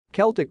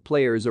Celtic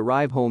players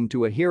arrive home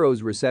to a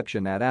hero's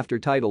reception after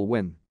title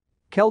win.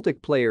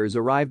 Celtic players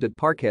arrived at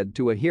Parkhead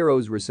to a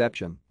hero's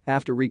reception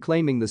after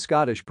reclaiming the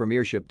Scottish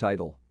Premiership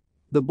title.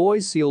 The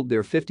boys sealed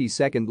their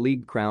 52nd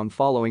league crown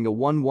following a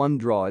 1-1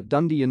 draw at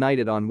Dundee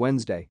United on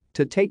Wednesday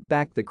to take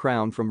back the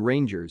crown from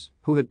Rangers,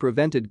 who had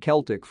prevented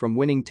Celtic from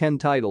winning 10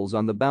 titles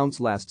on the bounce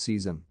last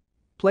season.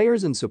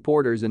 Players and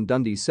supporters in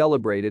Dundee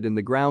celebrated in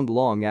the ground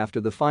long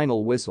after the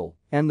final whistle,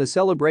 and the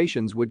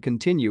celebrations would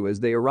continue as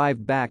they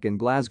arrived back in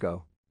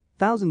Glasgow.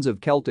 Thousands of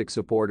Celtic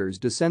supporters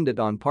descended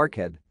on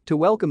Parkhead to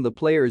welcome the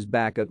players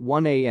back at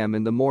 1 a.m.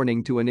 in the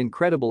morning to an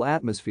incredible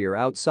atmosphere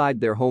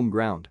outside their home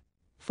ground.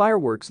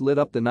 Fireworks lit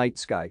up the night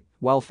sky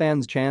while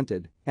fans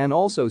chanted and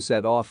also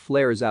set off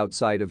flares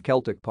outside of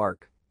Celtic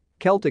Park.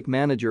 Celtic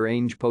manager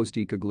Ange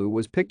Postecoglou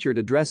was pictured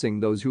addressing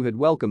those who had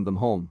welcomed them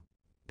home.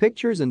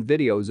 Pictures and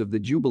videos of the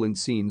jubilant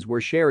scenes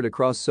were shared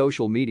across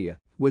social media,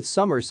 with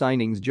summer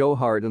signings Joe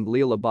Hart and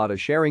Leila Bata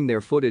sharing their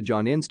footage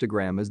on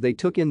Instagram as they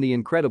took in the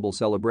incredible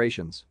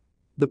celebrations.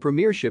 The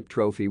Premiership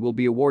trophy will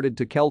be awarded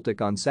to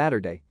Celtic on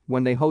Saturday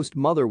when they host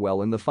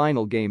Motherwell in the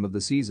final game of the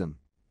season.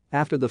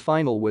 After the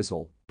final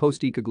whistle,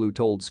 Postecoglou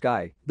told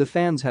Sky, "The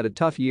fans had a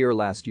tough year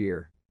last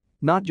year.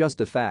 Not just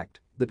the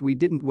fact that we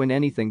didn't win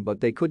anything,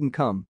 but they couldn't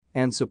come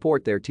and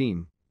support their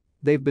team.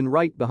 They've been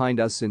right behind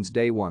us since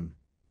day one.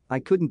 I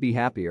couldn't be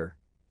happier.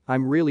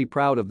 I'm really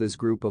proud of this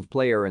group of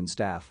player and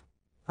staff.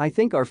 I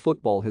think our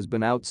football has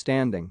been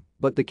outstanding,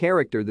 but the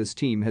character this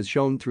team has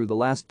shown through the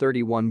last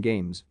 31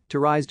 games to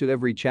rise to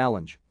every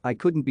challenge, I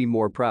couldn't be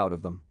more proud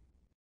of them."